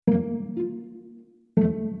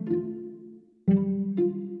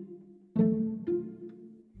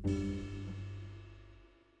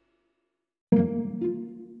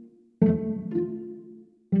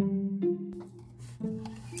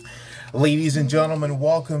Ladies and gentlemen,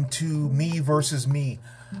 welcome to Me Versus Me.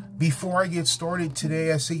 Before I get started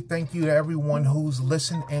today, I say thank you to everyone who's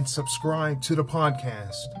listened and subscribed to the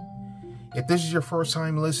podcast. If this is your first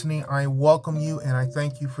time listening, I welcome you and I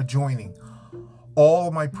thank you for joining. All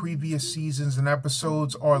of my previous seasons and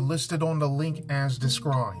episodes are listed on the link as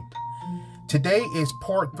described. Today is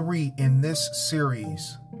part 3 in this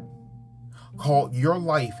series called Your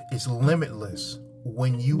Life is Limitless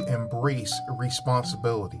When You Embrace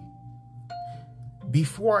Responsibility.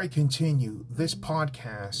 Before I continue, this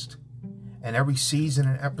podcast and every season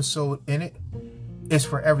and episode in it is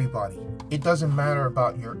for everybody. It doesn't matter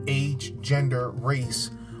about your age, gender, race,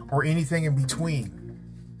 or anything in between.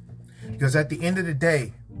 Because at the end of the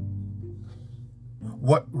day,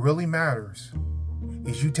 what really matters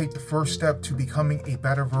is you take the first step to becoming a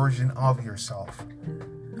better version of yourself.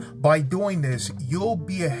 By doing this, you'll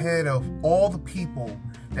be ahead of all the people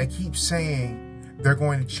that keep saying they're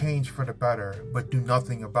going to change for the better, but do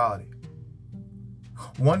nothing about it.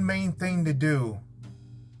 One main thing to do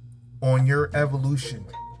on your evolution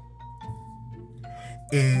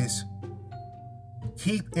is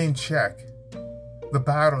keep in check the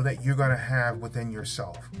battle that you're going to have within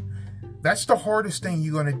yourself. That's the hardest thing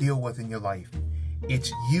you're going to deal with in your life.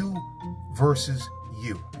 It's you versus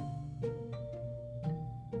you.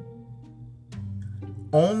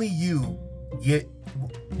 Only you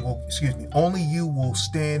will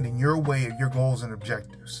stand in your way of your goals and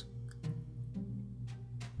objectives.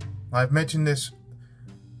 I've mentioned this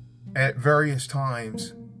at various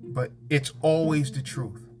times, but it's always the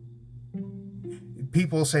truth.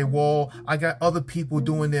 People say, well, I got other people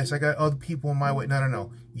doing this. I got other people in my way.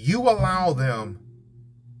 No. You allow them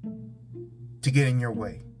to get in your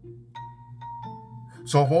way.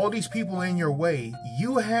 So if all these people in your way,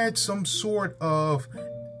 you had some sort of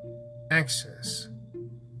access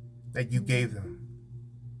that you gave them.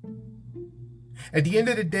 At the end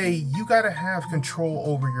of the day, you got to have control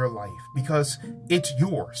over your life because it's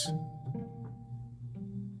yours.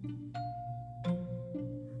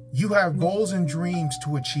 You have goals and dreams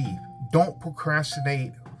to achieve. Don't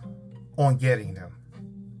procrastinate on getting them.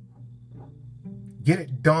 Get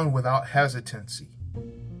it done without hesitancy.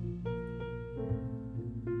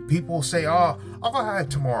 People say, I'll have it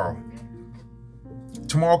tomorrow.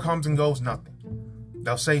 Tomorrow comes and goes, nothing.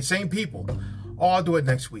 They'll say, same people, I'll do it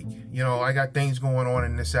next week. I got things going on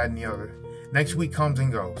and this, that, and the other. Next week comes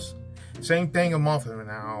and goes. Same thing a month from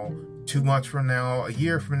now, 2 months from now, a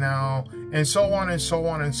year from now, and so on and so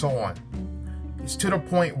on and so on. It's to the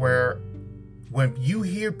point where when you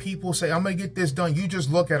hear people say, I'm going to get this done, you just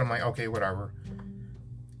look at them like, okay, whatever.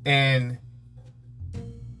 And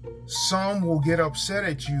some will get upset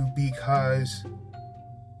at you because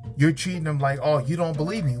you're treating them like, oh, you don't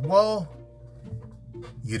believe me. Well,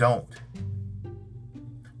 you don't.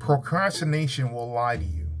 Procrastination will lie to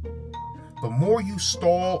you. The more you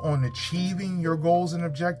stall on achieving your goals and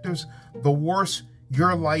objectives, the worse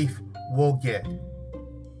your life will get.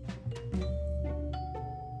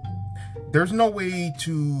 There's no way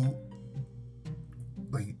to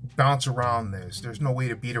bounce around this. There's no way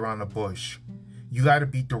to beat around the bush. You got to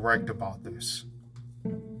be direct about this.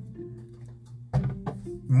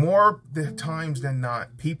 More the times than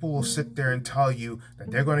not, people will sit there and tell you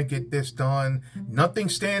that they're going to get this done.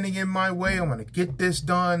 Nothing's standing in my way. I'm going to get this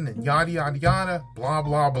done and yada, yada, yada, blah,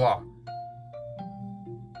 blah, blah.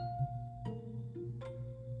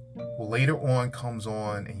 Well, later on comes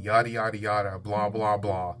on and yada, yada, yada, blah, blah,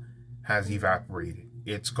 blah has evaporated.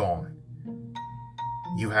 It's gone.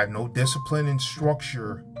 You had no discipline and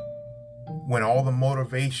structure when all the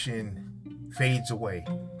motivation fades away.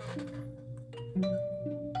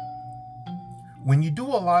 When you do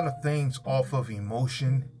a lot of things off of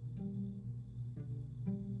emotion,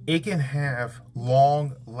 it can have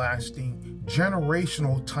long-lasting,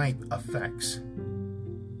 generational type effects.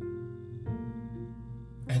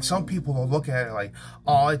 And some people will look at it like,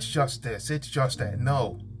 oh, it's just this, it's just that.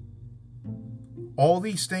 No. All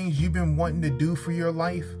these things you've been wanting to do for your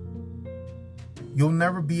life, you'll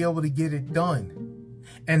never be able to get it done.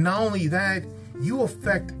 And not only that, you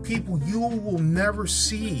affect people you will never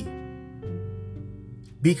see.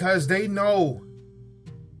 Because they know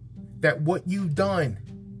that what you've done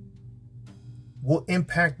will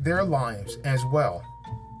impact their lives as well.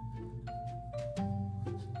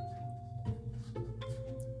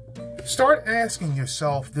 Start asking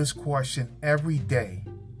yourself this question every day.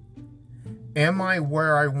 Am I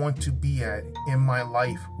where I want to be at in my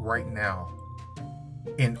life right now?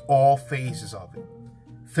 In all phases of it.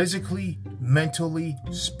 Physically, mentally,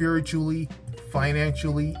 spiritually,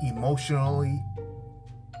 financially, emotionally.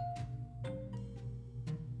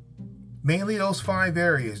 Mainly those 5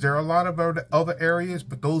 areas. There are a lot of other areas,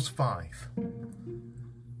 but those 5.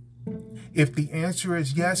 If the answer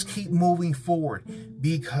is yes, keep moving forward,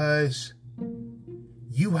 because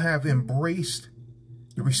you have embraced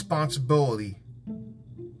the responsibility,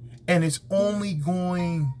 and it's only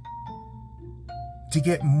going to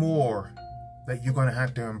get more that you're going to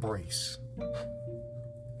have to embrace.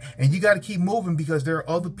 And you got to keep moving, because there are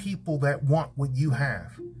other people that want what you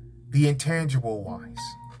have, the intangible wise.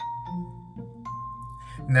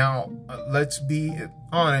 Now, let's be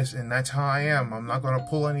honest, and that's how I am. I'm not going to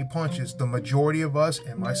pull any punches. The majority of us,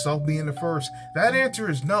 and myself being the first, that answer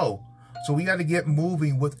is no. So we got to get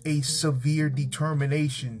moving with a severe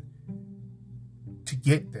determination to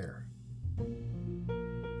get there.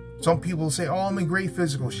 Some people say, oh, I'm in great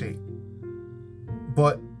physical shape,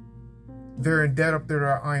 but they're in debt up to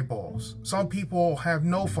their eyeballs. Some people have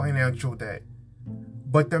no financial debt,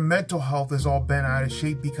 but their mental health is all bent out of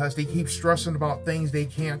shape because they keep stressing about things they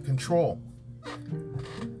can't control.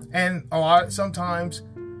 And sometimes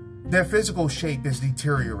their physical shape is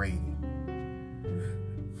deteriorating.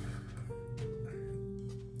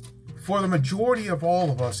 For the majority of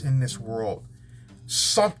all of us in this world,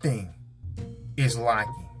 something is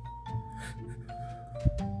lacking.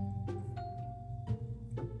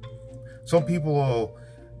 Some people will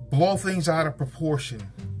blow things out of proportion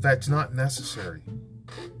that's not necessary.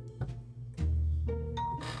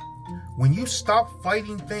 When you stop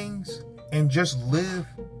fighting things and just live,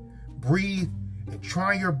 breathe, and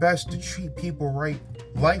try your best to treat people right,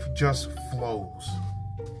 life just flows.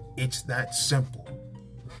 It's that simple.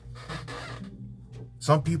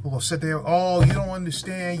 Some people will sit there, oh, you don't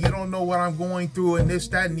understand, you don't know what I'm going through, and this,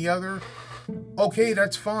 that, and the other. Okay,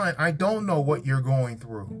 that's fine. I don't know what you're going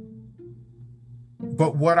through.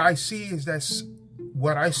 But what I see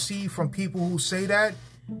from people who say that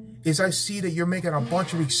is I see that you're making a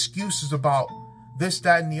bunch of excuses about this,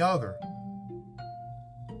 that, and the other.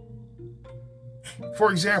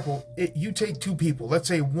 For example, you take 2 people. Let's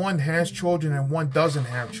say one has children and one doesn't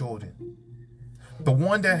have children. The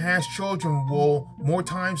one that has children will, more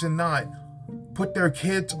times than not, put their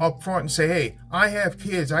kids up front and say, hey, I have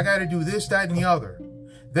kids. I got to do this, that, and the other.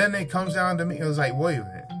 Then it comes down to me. It was like, wait a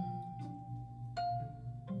minute.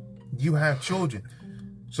 You have children.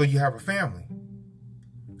 So you have a family.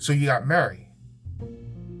 So you got married.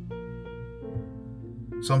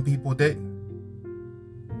 Some people didn't.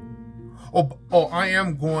 I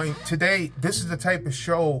am going, today, this is the type of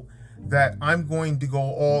show that I'm going to go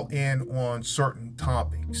all in on certain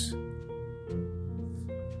topics.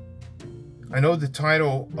 I know the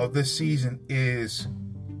title of this season is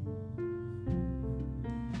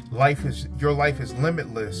Your Life is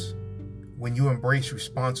Limitless when you embrace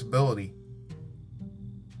responsibility.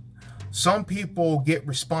 Some people get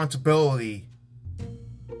responsibility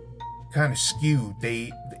kind of skewed.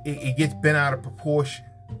 It gets bent out of proportion.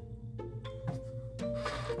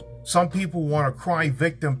 Some people want to cry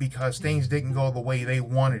victim because things didn't go the way they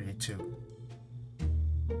wanted it to.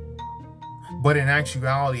 But in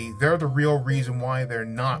actuality, they're the real reason why they're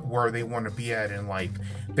not where they want to be at in life.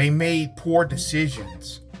 They made poor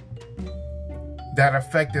decisions that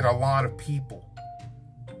affected a lot of people.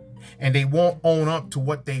 And they won't own up to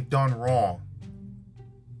what they've done wrong.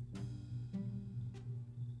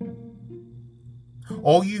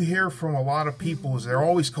 All you hear from a lot of people is they're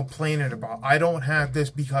always complaining about, I don't have this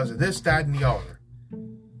because of this, that, and the other.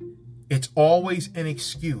 It's always an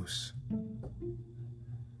excuse.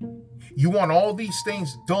 You want all these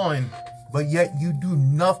things done, but yet you do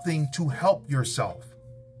nothing to help yourself.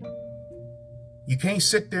 You can't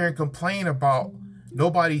sit there and complain about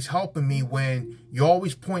nobody's helping me when you're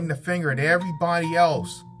always pointing the finger at everybody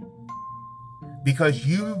else because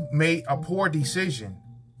you made a poor decision.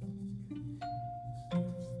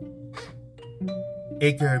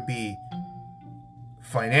 It could be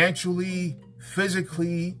financially,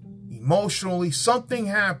 physically, emotionally, something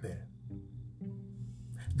happened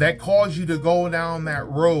that caused you to go down that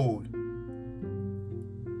road.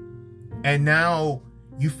 And now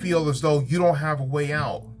you feel as though you don't have a way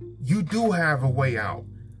out. You do have a way out.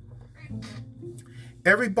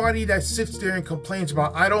 Everybody that sits there and complains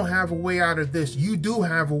about, I don't have a way out of this, you do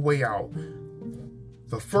have a way out.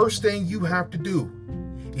 The first thing you have to do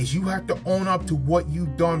is you have to own up to what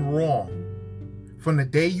you've done wrong from the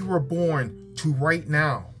day you were born to right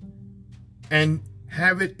now, and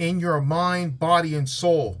have it in your mind, body, and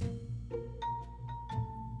soul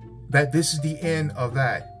that this is the end of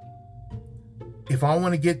that. If I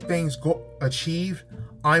want to get things achieved,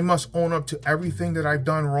 I must own up to everything that I've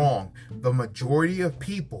done wrong. The majority of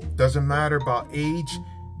people, doesn't matter about age,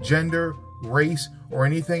 gender, race, or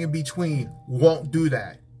anything in between, won't do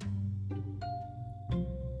that.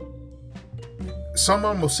 some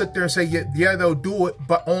of them will sit there and say, yeah, they'll do it,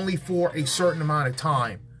 but only for a certain amount of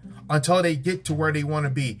time until they get to where they want to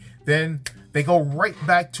be. Then they go right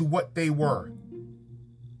back to what they were.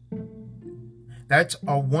 That's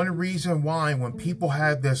one reason why when people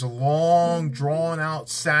have this long, drawn-out,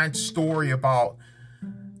 sad story about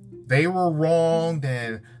they were wronged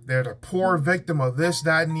and they're the poor victim of this,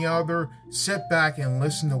 that, and the other, sit back and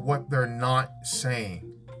listen to what they're not saying.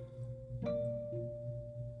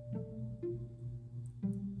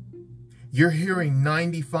 You're hearing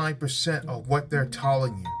 95% of what they're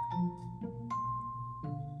telling you.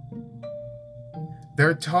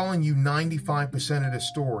 They're telling you 95% of the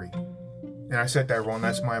story. And I said that wrong.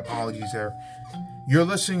 That's my apologies there. You're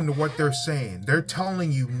listening to what they're saying. They're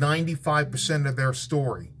telling you 95% of their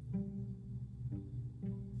story.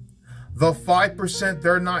 The 5%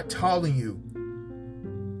 they're not telling you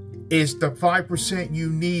is the 5% you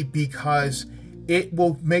need, because it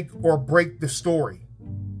will make or break the story.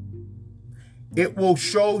 It will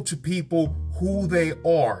show to people who they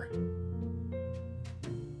are.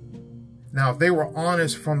 Now, if they were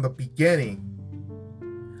honest from the beginning,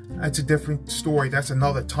 that's a different story. That's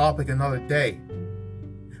another topic, another day.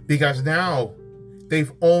 Because now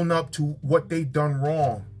they've owned up to what they've done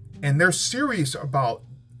wrong. And they're serious about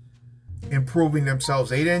improving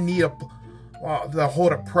themselves. They didn't need to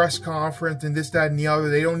hold a press conference and this, that, and the other.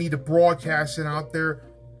 They don't need to broadcast it out there.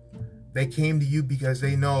 They came to you because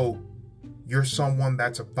they know you're someone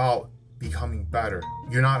that's about becoming better.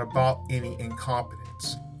 You're not about any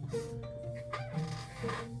incompetence.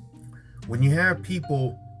 When you have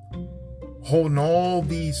people holding all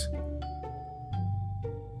these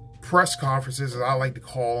press conferences, as I like to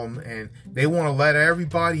call them, and they want to let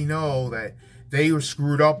everybody know that they were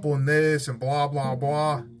screwed up on this and blah, blah,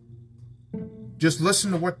 blah. Just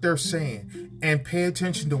listen to what they're saying and pay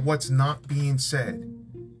attention to what's not being said.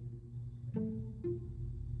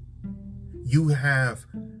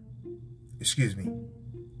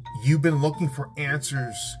 You've been looking for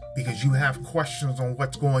answers because you have questions on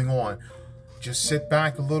what's going on. Just sit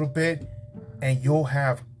back a little bit and you'll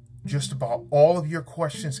have just about all of your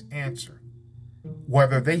questions answered,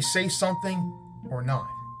 whether they say something or not.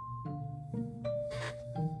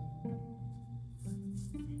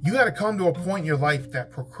 You got to come to a point in your life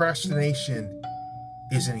that procrastination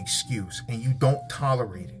is an excuse and you don't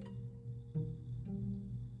tolerate it.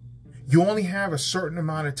 You only have a certain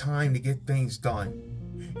amount of time to get things done.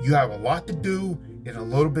 You have a lot to do in a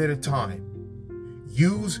little bit of time.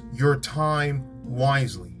 Use your time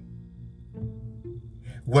wisely.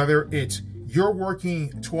 Whether it's you're working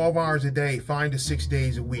 12 hours a day, 5 to 6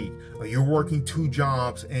 days a week, or you're working 2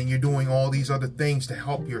 jobs and you're doing all these other things to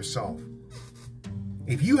help yourself.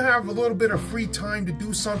 If you have a little bit of free time to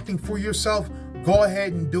do something for yourself, go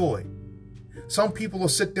ahead and do it. Some people will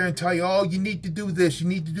sit there and tell you, oh, you need to do this, you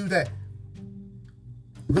need to do that.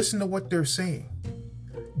 Listen to what they're saying.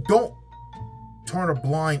 Don't turn a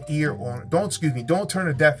blind ear on, don't turn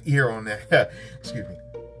a deaf ear on that.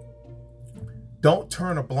 Don't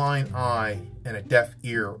turn a blind eye and a deaf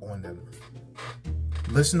ear on them.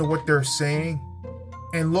 Listen to what they're saying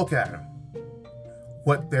and look at them.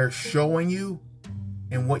 What they're showing you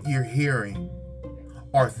and what you're hearing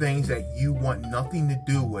are things that you want nothing to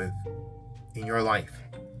do with in your life.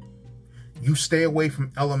 You stay away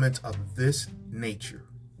from elements of this nature.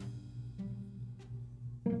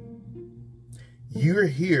 You're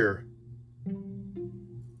here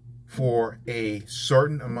for a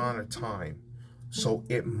certain amount of time, so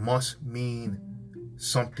it must mean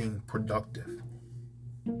something productive.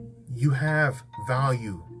 You have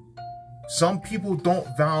value. Some people don't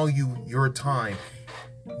value your time.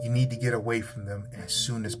 You need to get away from them as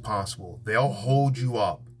soon as possible. They'll hold you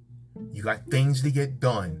up. You got things to get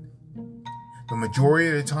done. The majority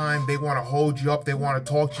of the time, they want to hold you up. They want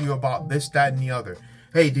to talk to you about this, that, and the other.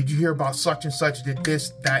 Hey, did you hear about such and such did this,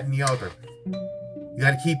 that, and the other? You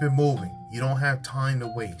got to keep it moving. You don't have time to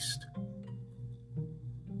waste.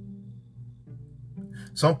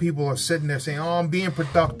 Some people are sitting there saying, oh, I'm being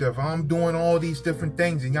productive. I'm doing all these different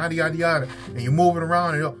things and yada, yada, yada. And you're moving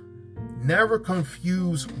around. And never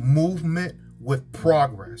confuse movement with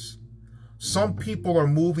progress. Some people are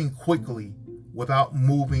moving quickly without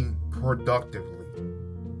moving productively.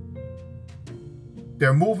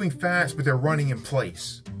 They're moving fast, but they're running in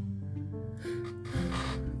place.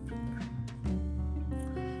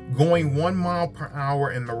 Going 1 mile per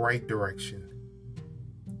hour in the right direction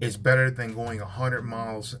is better than going 100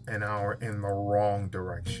 miles an hour in the wrong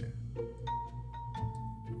direction.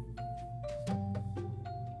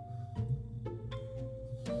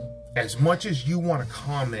 As much as you want to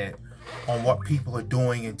comment on what people are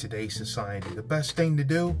doing in today's society, the best thing to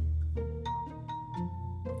do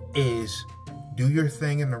is do your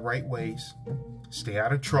thing in the right ways, stay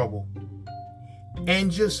out of trouble,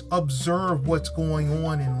 and just observe what's going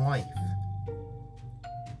on in life.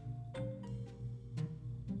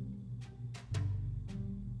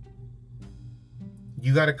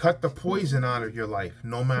 You got to cut the poison out of your life,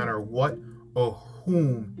 no matter what or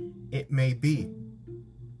whom it may be.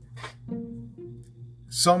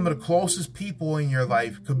 Some of the closest people in your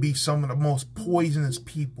life could be some of the most poisonous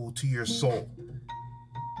people to your soul.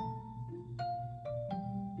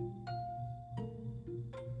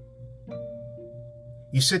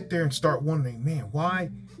 You sit there and start wondering, man, why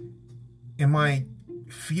am I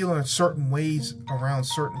feeling certain ways around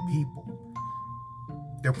certain people?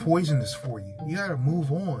 They're poisonous for you. You got to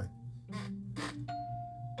move on.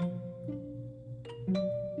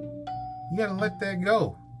 You got to let that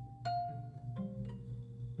go.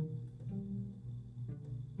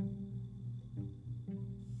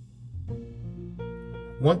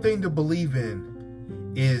 One thing to believe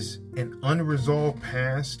in is an unresolved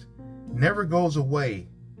past never goes away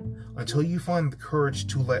until you find the courage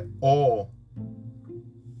to let all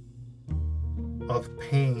of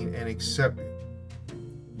pain and accept it.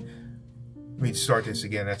 Let me start this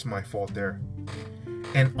again. That's my fault there.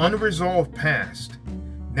 An unresolved past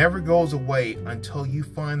never goes away until you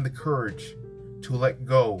find the courage to let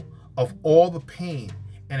go of all the pain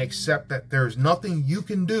and accept that there's nothing you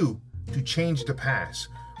can do to change the past.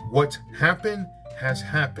 What's happened has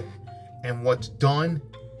happened, and what's done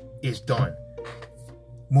is done.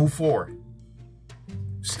 Move forward.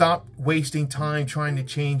 Stop wasting time trying to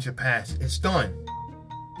change the past. It's done.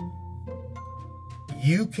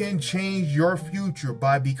 You can change your future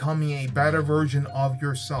by becoming a better version of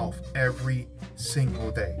yourself every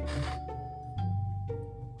single day.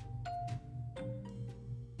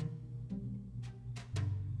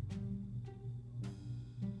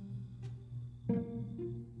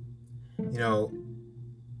 You know,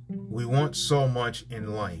 we want so much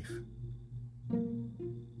in life.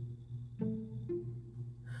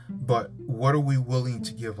 But what are we willing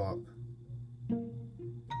to give up?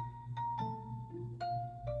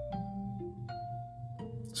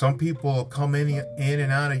 Some people come in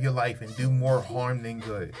and out of your life and do more harm than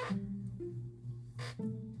good.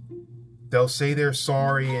 They'll say they're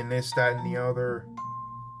sorry and this, that, and the other.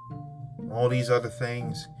 All these other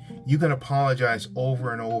things. You can apologize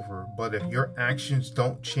over and over, but if your actions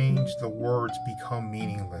don't change, the words become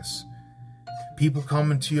meaningless. People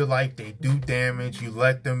come into your life, they do damage, you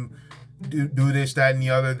let them do this, that, and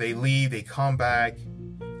the other, they leave, they come back,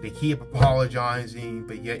 they keep apologizing,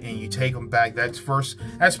 but yet, and you take them back. That's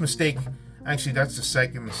mistake. Actually, that's the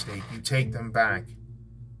second mistake. You take them back.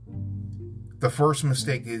 The first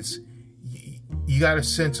mistake is you got a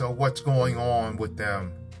sense of what's going on with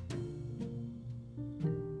them.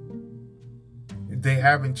 They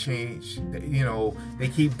haven't changed. You know, they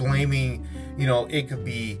keep blaming, you know, it could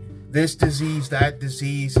be this disease, that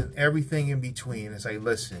disease, and everything in between. It's like,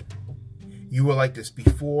 listen, you were like this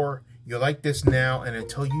before, you're like this now, and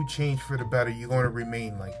until you change for the better, you're going to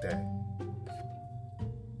remain like that.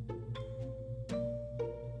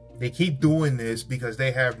 They keep doing this because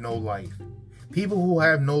they have no life. People who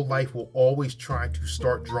have no life will always try to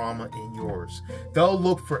start drama in yours. They'll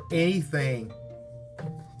look for anything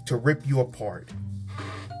to rip you apart.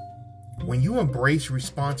 When you embrace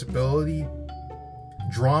responsibility,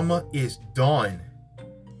 drama is done.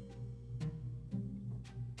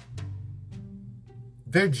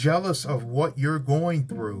 They're jealous of what you're going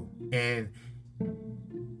through, and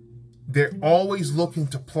they're always looking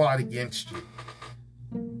to plot against you.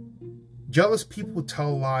 Jealous people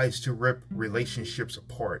tell lies to rip relationships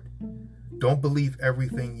apart. Don't believe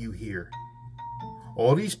everything you hear.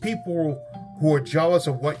 All these people who are jealous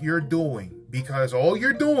of what you're doing, because all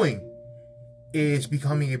you're doing is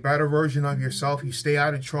becoming a better version of yourself. You stay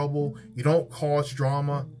out of trouble. You don't cause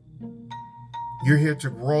drama. You're here to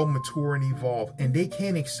grow, mature, and evolve. And they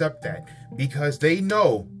can't accept that because they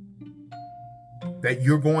know that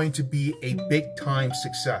you're going to be a big-time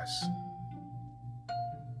success.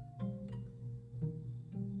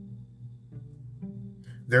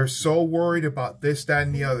 They're so worried about this, that,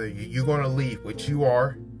 and the other. You're going to leave, which you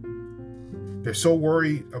are. They're so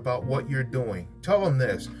worried about what you're doing. Tell them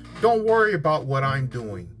this. Don't worry about what I'm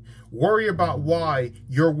doing. Worry about why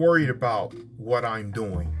you're worried about what I'm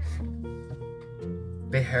doing.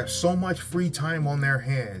 They have so much free time on their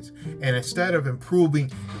hands, and instead of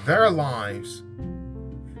improving their lives,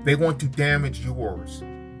 they want to damage yours.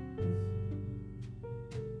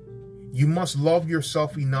 You must love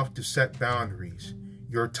yourself enough to set boundaries.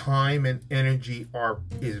 Your time and energy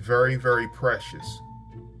is very, very precious.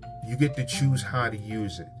 You get to choose how to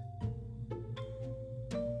use it.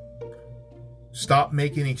 Stop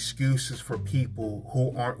making excuses for people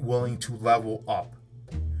who aren't willing to level up.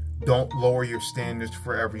 Don't lower your standards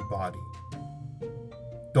for everybody.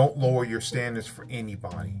 Don't lower your standards for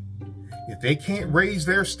anybody. If they can't raise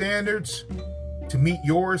their standards to meet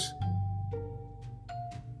yours,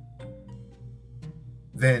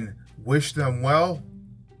 then wish them well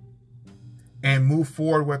and move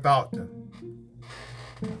forward without them.